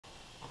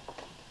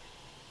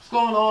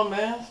going on,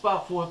 man? It's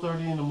about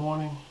 4:30 in the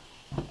morning.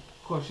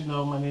 Of course, you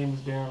know my name is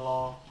Darren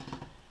Long,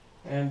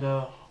 and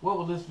what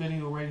will this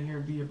video right here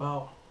be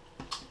about?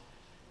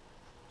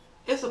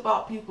 It's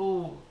about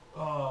people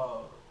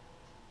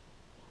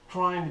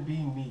trying to be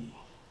me.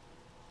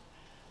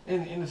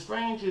 In a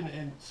strange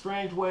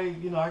way,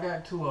 you know, I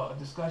got into a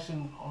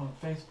discussion on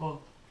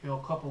Facebook, you know,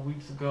 a couple of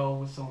weeks ago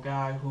with some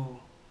guy who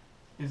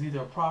is either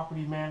a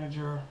property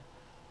manager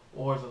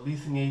or is a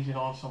leasing agent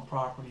on some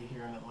property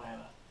here in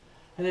Atlanta.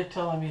 And they're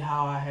telling me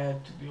how I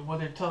had to do, well,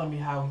 they're telling me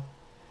how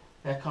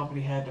that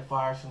company had to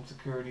fire some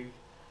security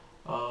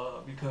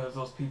because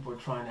those people are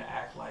trying to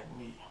act like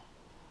me.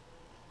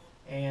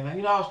 And,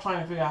 you know, I was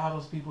trying to figure out how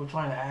those people are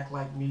trying to act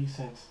like me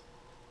since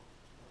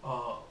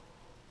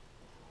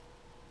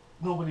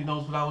nobody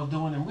knows what I was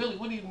doing. And really,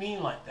 what do you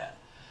mean like that?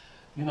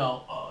 You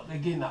know, they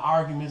get into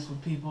arguments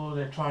with people.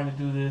 They're trying to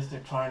do this. They're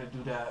trying to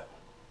do that.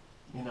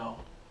 You know,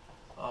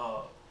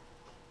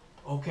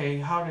 okay,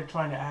 how they're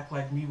trying to act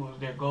like me, what was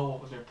their goal,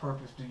 what was their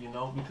purpose, do you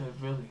know? Because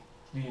really,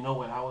 do you know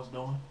what I was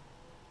doing?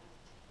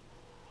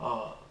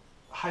 How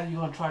are you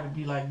going to try to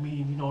be like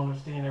me if you don't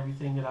understand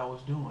everything that I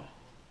was doing?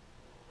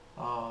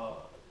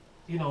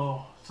 You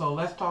know, so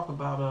let's talk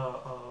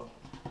about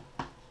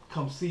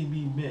Come See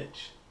Me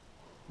Mitch,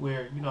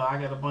 where, you know,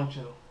 I got a bunch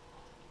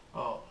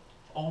of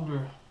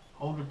older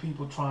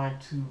people trying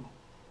to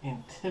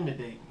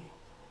intimidate me.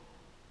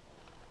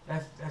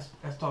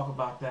 Let's talk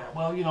about that.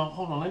 Well, you know,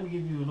 hold on. Let me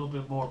give you a little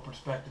bit more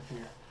perspective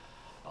here.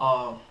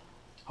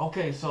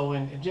 Okay, so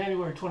in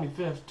January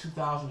 25th,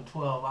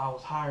 2012, I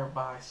was hired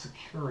by a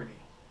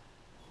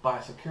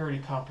security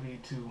company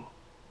to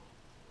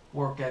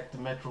work at the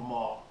Metro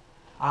Mall.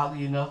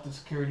 Oddly enough, the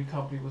security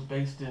company was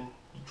based in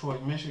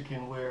Detroit,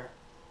 Michigan, where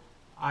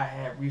I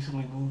had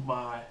recently moved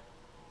my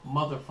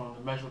mother from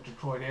the Metro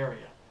Detroit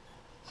area.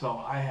 So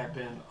I had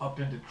been up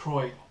in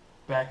Detroit,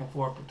 back and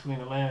forth between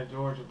Atlanta,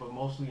 Georgia, but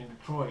mostly in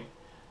Detroit,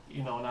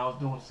 you know, and I was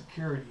doing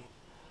security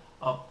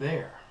up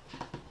there.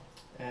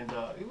 And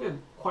it was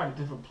quite a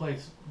different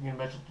place in the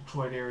Metro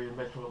Detroit area and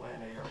Metro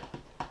Atlanta area.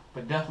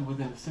 But definitely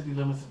within the city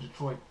limits of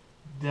Detroit,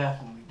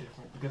 definitely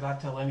different. Because I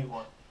tell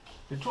anyone,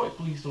 Detroit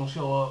police don't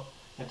show up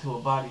until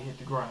a body hit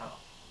the ground.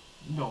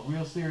 You know,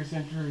 real serious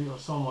injury or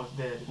someone's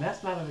dead. And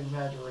that's not an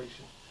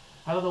exaggeration.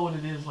 I don't know what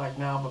it is like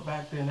now, but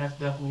back then that's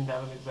definitely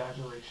not an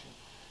exaggeration.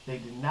 They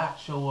did not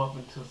show up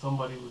until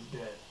somebody was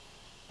dead.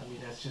 I mean,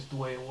 that's just the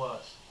way it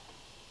was.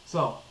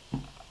 So,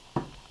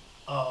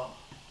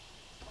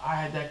 I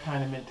had that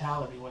kind of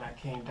mentality when I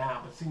came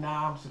down. But see,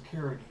 now I'm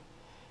security.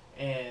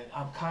 And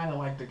I'm kind of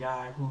like the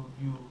guy who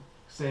you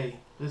say,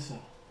 listen,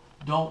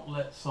 don't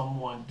let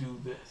someone do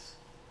this.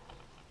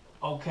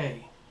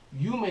 Okay,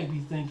 you may be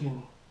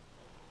thinking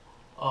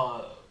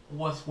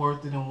what's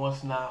worth it and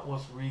what's not,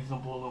 what's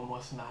reasonable and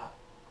what's not.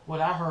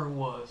 What I heard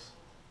was,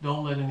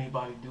 don't let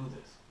anybody do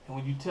this. And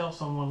when you tell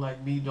someone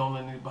like me, don't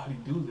let anybody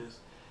do this,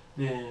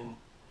 then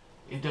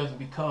it doesn't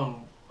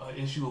become an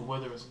issue of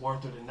whether it's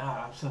worth it or not.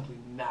 I'm simply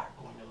not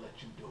going to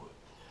let you do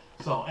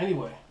it. So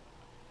anyway,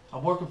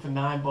 I'm working for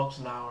 $9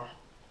 an hour.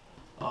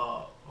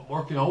 I'm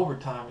working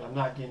overtime, and I'm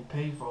not getting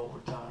paid for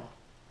overtime.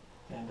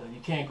 And you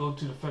can't go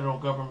to the federal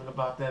government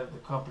about that if the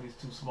company's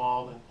too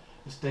small, and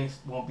the states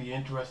won't be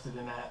interested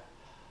in that.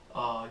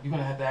 You're going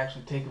to have to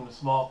actually take them to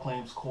small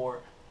claims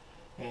court,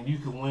 and you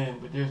can win,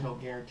 but there's no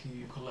guarantee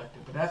you collect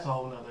it. But that's a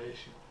whole nother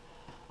issue.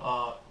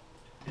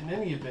 In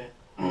any event,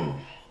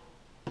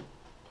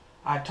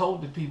 I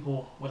told the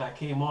people when I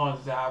came on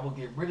is that I will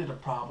get rid of the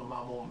problem,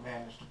 I won't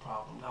manage the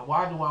problem. Now,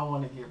 why do I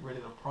want to get rid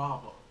of the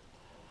problem?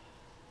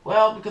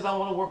 Well, because I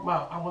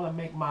want to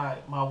make my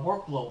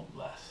workload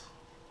less.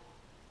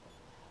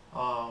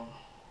 I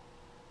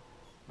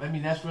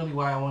mean, that's really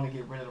why I want to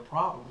get rid of the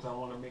problem, because I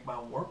want to make my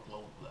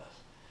workload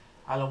less.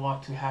 I don't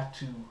want to have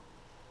to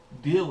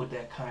deal with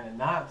that kind of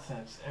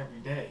nonsense every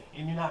day.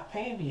 And you're not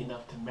paying me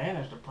enough to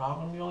manage the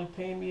problem. You're only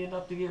paying me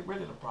enough to get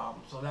rid of the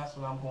problem. So that's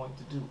what I'm going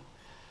to do.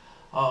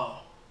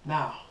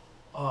 Now,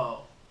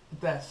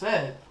 with that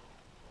said,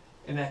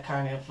 and that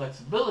kind of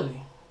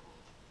inflexibility,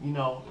 you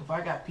know, if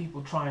I got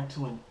people trying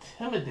to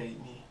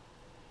intimidate me,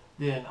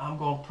 then I'm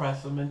going to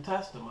press them and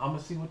test them. I'm going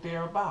to see what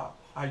they're about.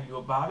 Are you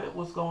about it?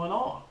 What's going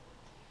on?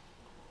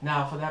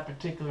 Now, for that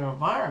particular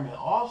environment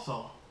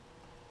also,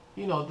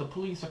 you know, the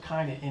police are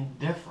kind of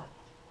indifferent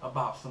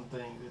about some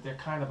things. They're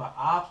kind of an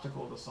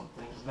obstacle to some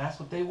things. And that's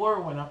what they were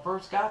when I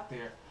first got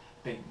there.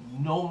 They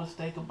no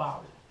mistake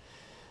about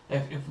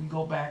it. If we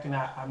go back, and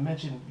I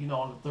mentioned, you know,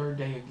 on the third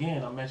day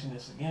again, I mentioned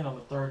this again on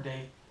the third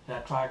day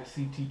that I tried to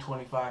CT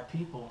 25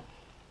 people,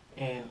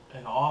 and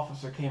an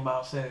officer came out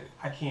and said,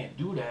 I can't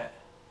do that.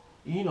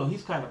 You know,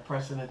 he's kind of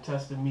pressing and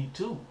testing me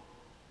too.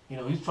 You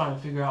know, he's trying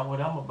to figure out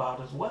what I'm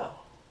about as well.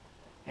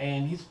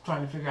 And he's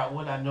trying to figure out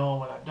what I know and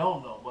what I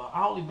don't know. Well,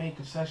 I only made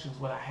concessions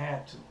when I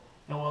had to.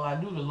 And while I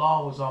knew the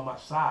law was on my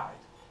side,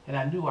 and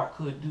I knew I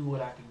could do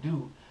what I could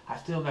do, I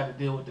still got to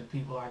deal with the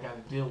people I got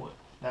to deal with.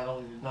 Not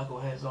only the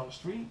knuckleheads on the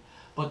street,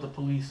 but the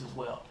police as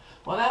well.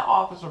 Well, that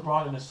officer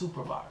brought in a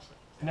supervisor.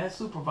 And that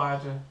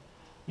supervisor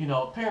You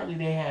know, apparently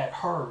they had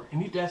heard,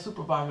 and that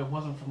supervisor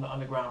wasn't from the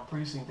underground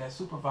precinct. That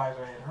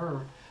supervisor had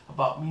heard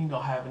about me, you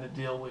know, having to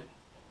deal with,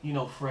 you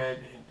know,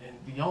 Fred and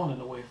Viona,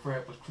 the way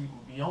Fred was treating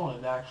Viona.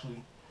 And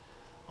actually,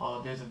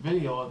 there's a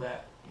video of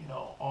that, you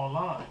know,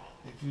 online.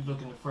 If you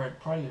look in the Fred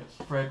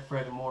playlist, Fred,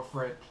 and more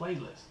Fred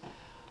playlist.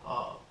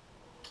 Uh,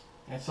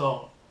 and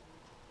so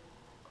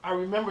I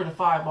remember the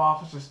 5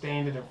 officers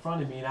standing in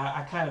front of me, and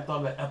I kind of thought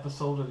of that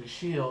episode of The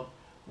Shield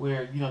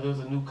where, you know, there was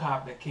a new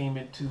cop that came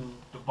into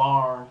the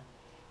barn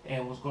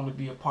and was going to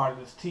be a part of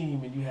this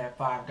team, and you had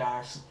 5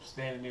 guys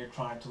standing there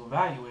trying to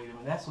evaluate him,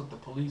 and that's what the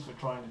police were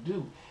trying to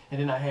do.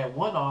 And then I had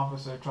one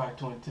officer try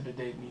to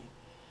intimidate me,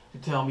 to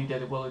tell me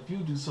that, well, if you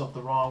do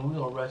something wrong,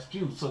 we'll arrest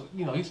you. So,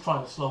 you know, he's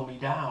trying to slow me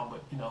down,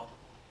 but, you know,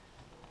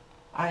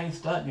 I ain't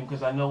studying him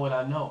because I know what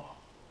I know.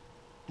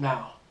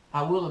 Now,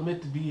 I will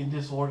admit to being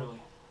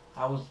disorderly.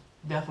 I was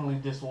definitely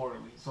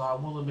disorderly, so I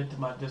will admit to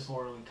my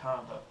disorderly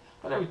conduct.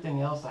 But everything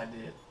else I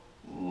did,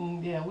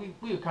 yeah, we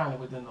were kind of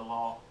within the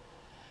law.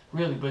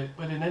 Really,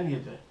 but in any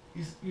event,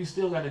 you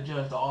still got to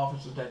judge the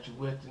officers that you're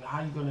with, and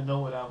how you going to know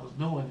what I was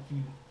doing if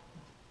you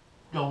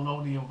don't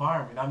know the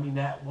environment. I mean,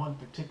 that one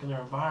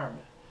particular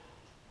environment.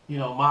 You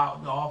know,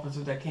 the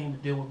officers that came to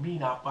deal with me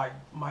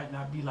might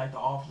not be like the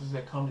officers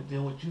that come to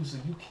deal with you, so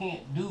you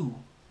can't do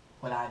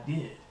what I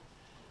did.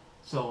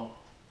 So,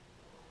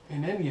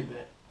 in any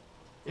event,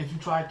 if you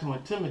try to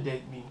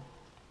intimidate me,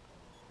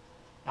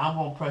 I'm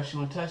going to press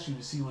you and test you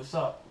to see what's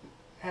up.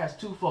 It has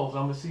two folds.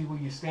 I'm going to see where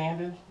you're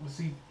standing, we'll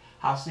see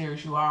how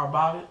serious you are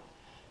about it.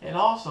 And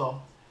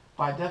also,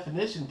 by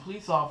definition,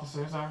 police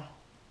officers are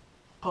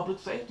public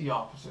safety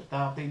officers.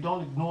 Now, if they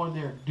don't ignore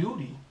their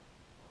duty,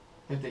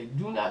 if they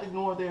do not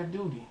ignore their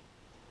duty,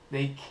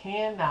 they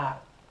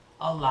cannot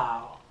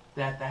allow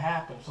that to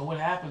happen. So what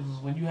happens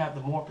is when you have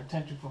the more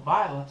potential for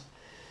violence,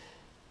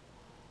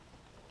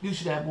 you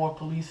should have more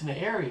police in the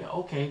area.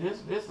 Okay,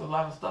 there's a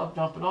lot of stuff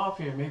jumping off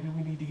here. Maybe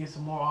we need to get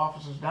some more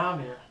officers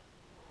down there.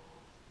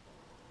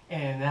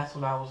 And that's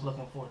what I was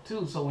looking for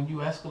too. So when you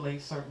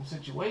escalate certain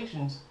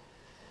situations,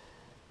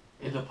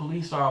 if the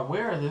police are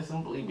aware of this,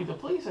 and believe me, the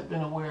police have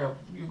been aware of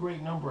a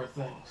great number of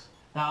things.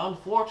 Now,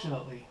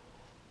 unfortunately,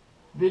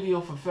 video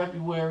for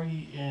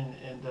February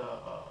and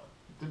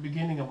the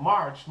beginning of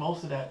March,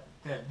 most of that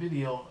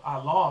video I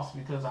lost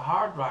because a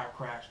hard drive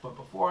crashed. But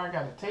before I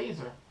got a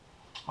taser,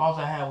 all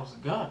I had was a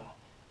gun.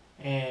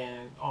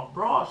 And on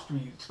Broad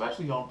Street,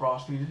 especially on Broad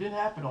Street, it didn't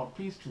happen on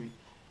Peachtree.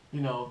 You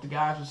know, the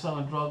guys were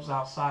selling drugs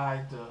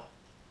outside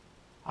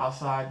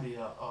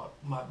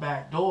my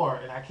back door,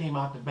 and I came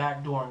out the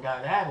back door and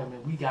got at him,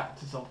 and we got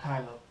into some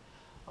kind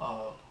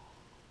of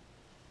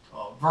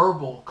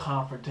verbal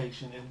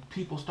confrontation, and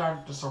people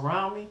started to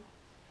surround me.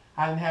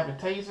 I didn't have a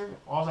taser.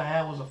 All I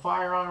had was a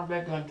firearm.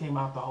 That gun came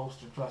out the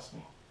holster, trust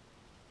me.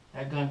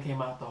 That gun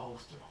came out the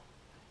holster.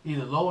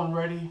 Either low and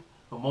ready,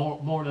 but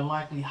more than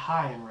likely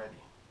high and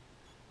ready,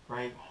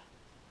 right?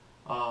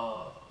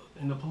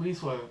 And the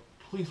police were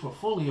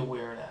fully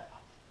aware of that.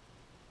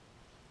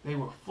 They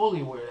were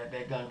fully aware that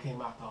that gun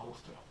came out the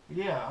holster.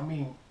 Yeah, I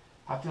mean,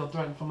 I feel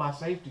threatened for my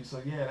safety,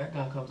 so yeah, that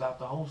gun comes out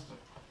the holster.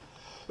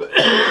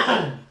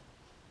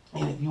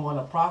 And if you want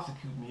to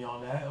prosecute me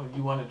on that, or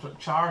you want to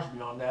charge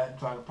me on that and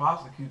try to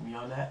prosecute me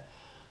on that,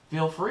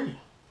 feel free.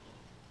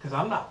 Because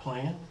I'm not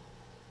playing.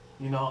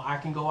 You know, I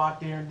can go out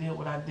there and deal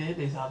what I did.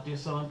 They's out there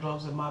selling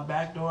drugs at my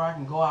back door. I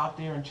can go out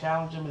there and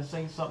challenge them and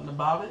say something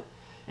about it.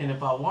 And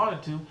if I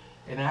wanted to,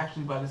 and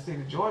actually by the state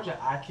of Georgia,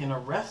 I can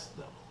arrest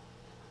them.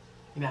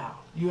 Now,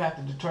 you have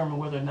to determine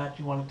whether or not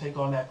you want to take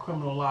on that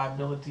criminal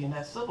liability and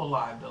that civil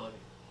liability,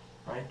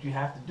 right? You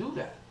have to do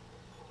that,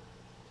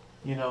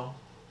 you know,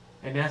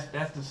 and that's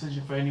a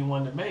decision for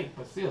anyone to make.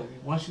 But still,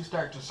 once you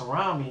start to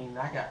surround me, and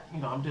I got, you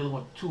know, I'm dealing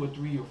with 2 or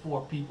 3 or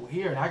 4 people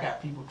here, and I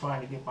got people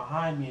trying to get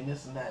behind me and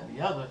this and that and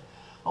the other.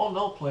 Oh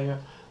no, player,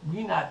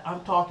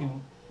 I'm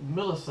talking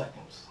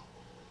milliseconds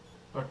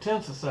or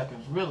tenths of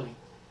seconds, really.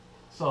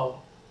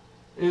 So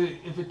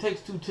if it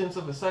takes 2/10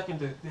 of a second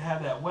to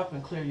have that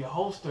weapon clear your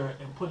holster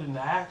and put it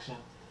into action,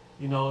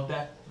 you know, if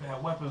that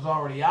weapon's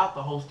already out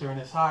the holster and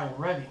it's high and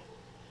ready,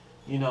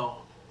 you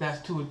know,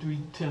 that's 2 or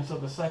 3/10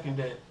 of a second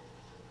that,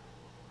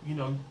 you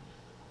know,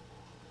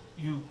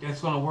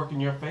 that's going to work in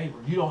your favor.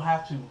 You don't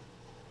have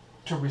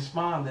to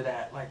respond to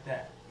that like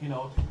that. You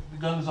know, the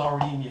gun is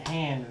already in your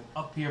hand and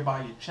up here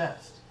by your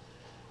chest.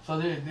 So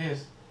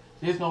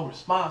there's no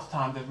response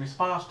time. The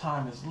response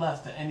time is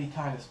less than any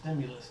kind of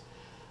stimulus.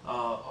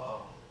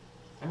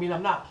 I mean,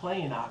 I'm not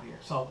playing out here.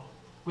 So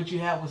what you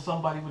have with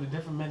somebody with a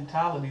different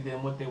mentality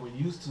than what they were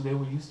used to. They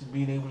were used to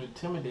being able to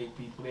intimidate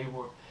people. They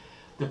were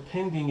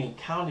depending and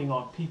counting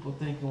on people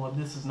thinking, well,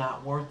 this is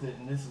not worth it,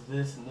 and this is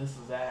this, and this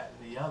is that,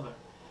 and the other.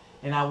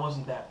 And I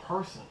wasn't that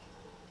person.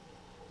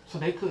 So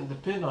they couldn't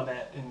depend on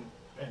that. And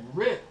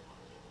Rick,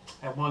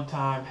 at one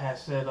time, had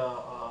said,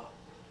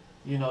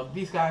 you know,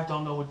 these guys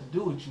don't know what to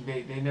do with you.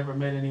 They never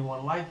met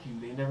anyone like you.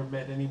 They never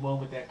met anyone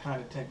with that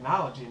kind of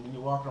technology. I mean,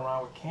 you're walking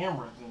around with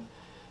cameras,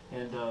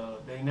 and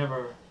they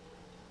never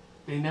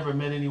they never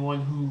met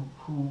anyone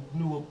who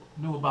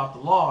knew about the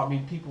law. I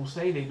mean, people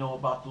say they know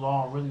about the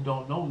law and really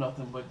don't know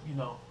nothing, but you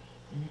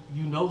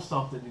know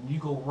something and you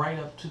go right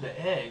up to the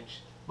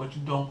edge, but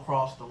you don't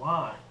cross the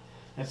line.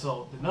 And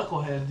so the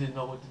knuckleheads didn't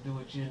know what to do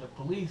with you, and the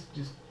police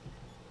just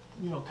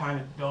kind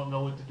of don't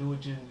know what to do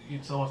with you.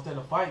 And so instead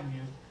of fighting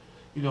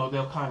you,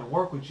 they'll kind of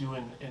work with you,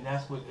 and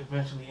that's what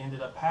eventually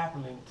ended up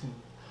happening to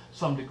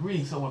some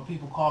degree. So when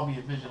people call me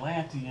a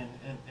vigilante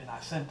and I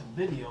sent them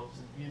videos,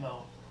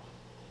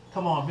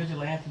 come on,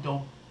 vigilante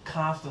don't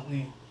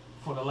constantly,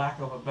 for the lack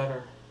of a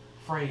better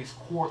phrase,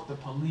 court the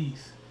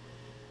police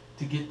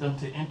to get them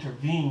to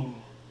intervene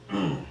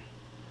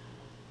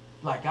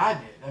like I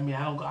did. I mean,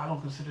 I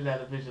don't consider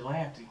that a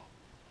vigilante.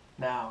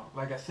 Now,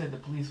 like I said, the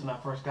police when I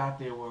first got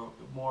there were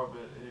more of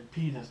an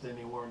impedance than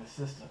they were an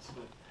assistance.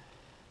 But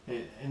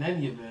in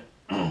any event,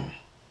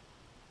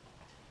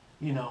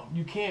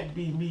 you can't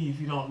be me if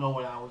you don't know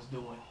what I was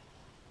doing.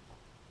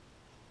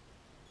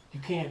 You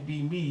can't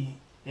be me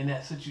in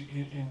that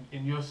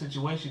in your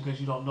situation because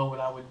you don't know what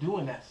I would do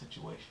in that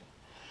situation.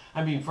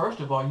 I mean, first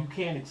of all, you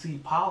can't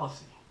exceed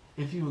policy.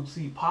 If you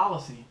exceed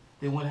policy,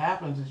 then what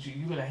happens is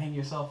you're going to hang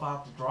yourself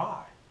out to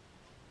dry.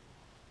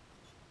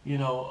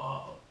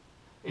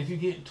 If you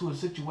get into a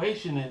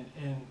situation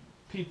and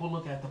people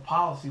look at the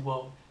policy,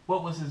 well,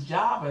 what was his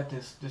job at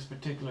this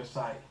particular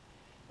site?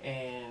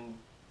 And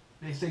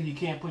they say you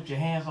can't put your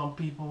hands on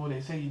people.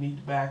 They say you need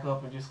to back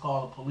up and just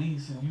call the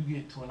police, and you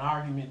get into an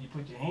argument, you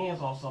put your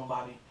hands on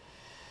somebody,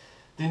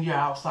 then you're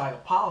outside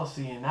of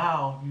policy, and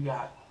now you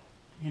got,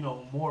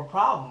 more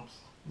problems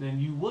than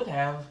you would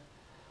have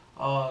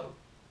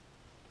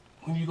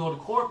when you go to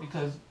court,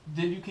 because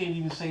then you can't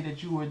even say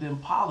that you were within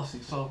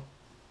policy. So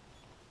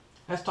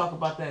let's talk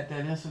about that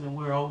incident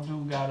where old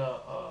dude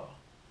got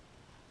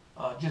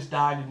just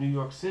died in New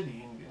York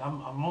City, and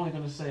I'm only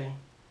going to say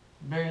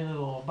very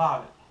little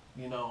about it.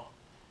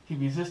 He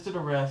resisted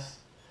arrest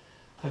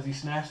because he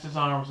snatched his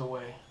arms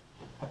away.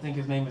 I think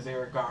his name is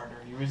Eric Gardner.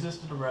 He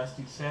resisted arrest.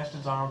 He snatched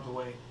his arms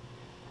away.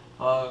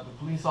 The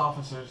police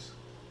officers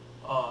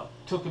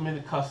took him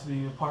into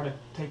custody. Part of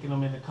taking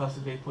him into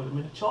custody, they put him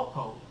in a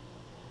chokehold.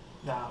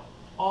 Now,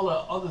 all the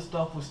other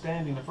stuff was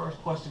standing. The first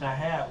question I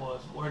had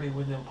was, were they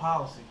within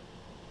policy?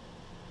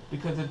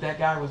 Because if that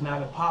guy was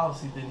not in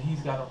policy, then he's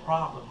got a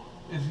problem.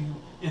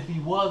 If he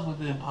was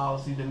within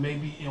policy, then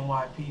maybe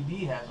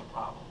NYPD has a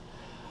problem.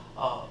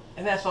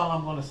 And that's all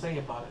I'm going to say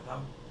about it.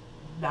 I'm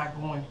not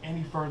going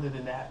any further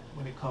than that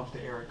when it comes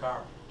to Eric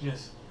Gardner.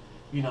 Just,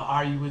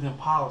 are you within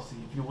policy?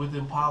 If you're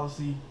within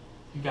policy,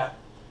 you got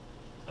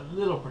a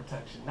little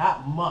protection,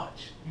 not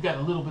much. You got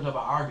a little bit of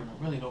an argument,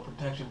 really no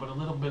protection, but a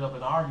little bit of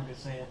an argument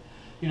saying,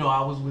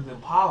 I was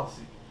within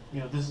policy.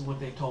 This is what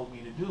they told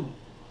me to do.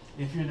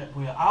 If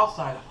we're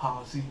outside of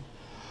policy,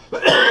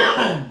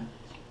 then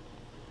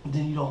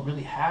you don't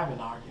really have an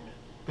argument.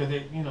 Because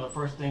the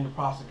first thing the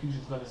prosecution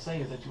is going to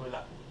say is that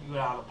you're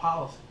out of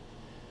policy.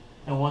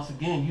 And once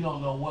again, you don't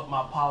know what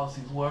my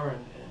policies were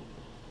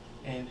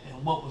and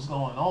what was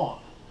going on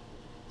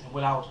and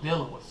what I was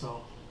dealing with.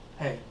 So,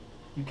 hey,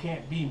 you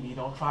can't be me.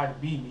 Don't try to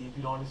be me if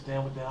you don't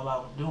understand what the hell I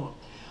was doing.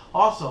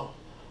 Also,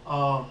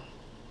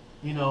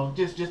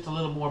 just a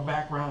little more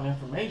background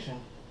information,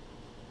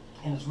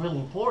 and it's really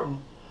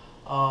important.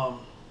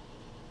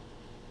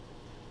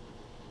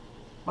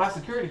 My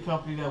security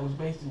company that was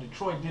based in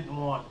Detroit didn't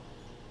want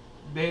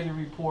daily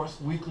reports,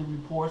 weekly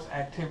reports,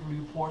 activity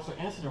reports, or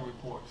incident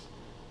reports.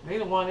 They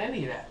didn't want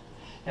any of that.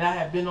 And I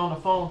had been on the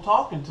phone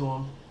talking to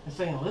them and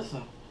saying,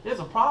 listen, there's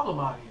a problem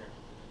out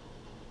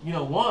here.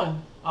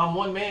 One, I'm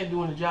one man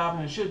doing the job,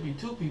 and there should be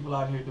two people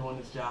out here doing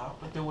this job,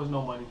 but there was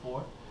no money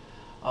for it.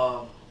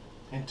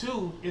 And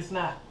two, it's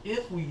not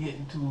if we get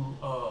into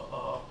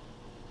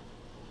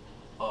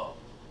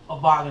a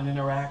violent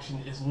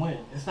interaction, it's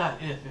when. It's not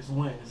if, it's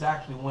when. It's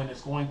actually when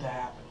it's going to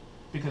happen.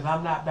 Because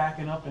I'm not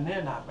backing up and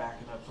they're not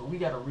backing up. So we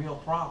got a real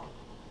problem.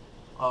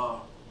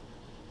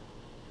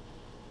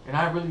 And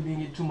I really didn't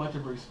get too much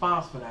of a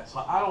response for that.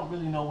 So I don't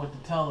really know what to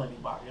tell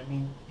anybody. I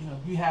mean,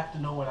 you have to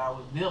know what I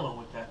was dealing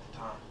with at the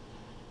time.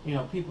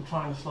 People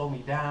trying to slow me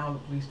down, the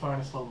police trying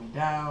to slow me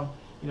down,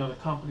 the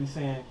company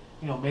saying,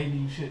 maybe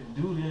you shouldn't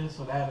do this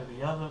or that or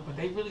the other. But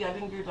I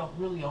didn't get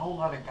really a whole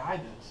lot of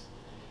guidance.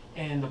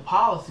 And the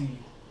policy,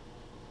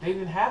 they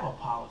didn't have a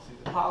policy.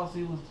 The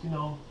policy was,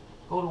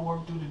 go to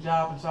work, do the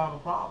job, and solve the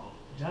problem.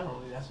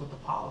 Generally, that's what the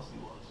policy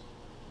was.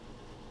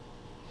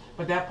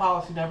 But that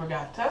policy never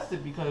got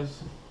tested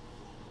because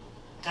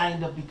I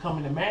ended up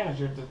becoming the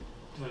manager.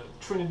 The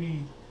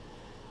Trinity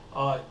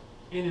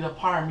ended up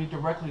hiring me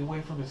directly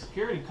away from the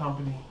security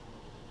company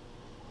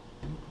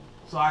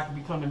so I could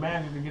become the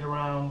manager to get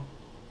around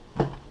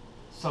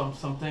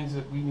some things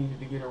that we needed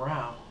to get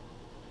around.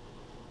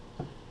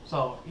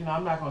 So,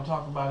 I'm not going to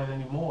talk about it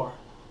anymore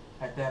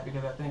at that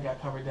because I think I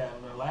covered that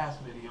in the last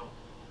video.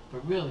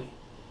 But really,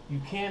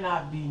 you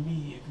cannot be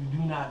me if you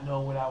do not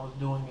know what I was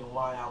doing and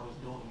why I was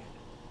doing it.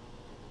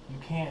 You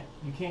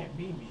can't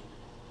be me.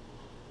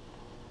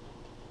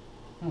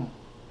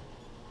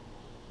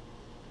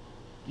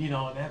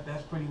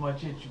 That's pretty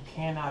much it. You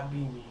cannot be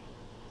me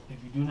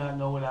if you do not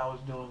know what I was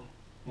doing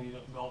and you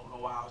don't know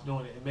why I was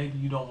doing it, and maybe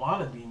you don't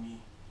want to be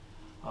me,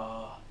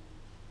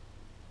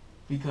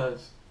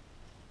 because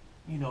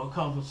it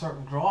comes with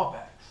certain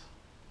drawbacks.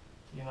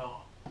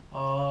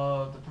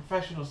 The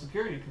professional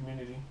security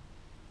community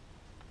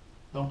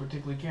don't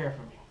particularly care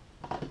for me.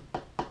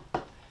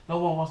 No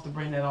one wants to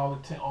bring that all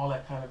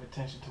that kind of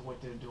attention to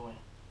what they're doing.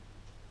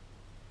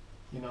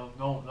 No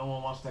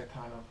one wants that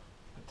kind of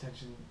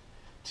attention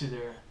to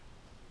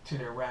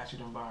their ratchet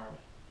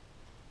environment.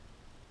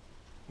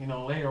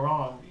 Later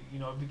on,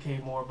 it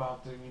became more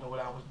about what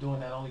I was doing.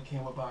 That only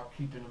came about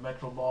keeping the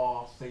Metro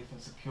Mall safe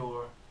and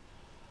secure,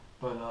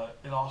 but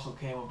it also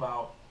came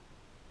about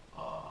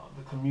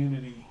the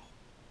community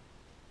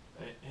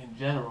in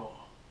general.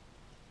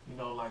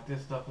 Like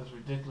this stuff is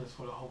ridiculous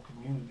for the whole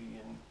community,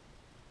 and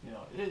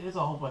it's a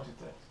whole bunch of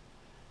things.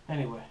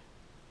 Anyway,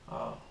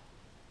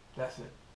 that's it.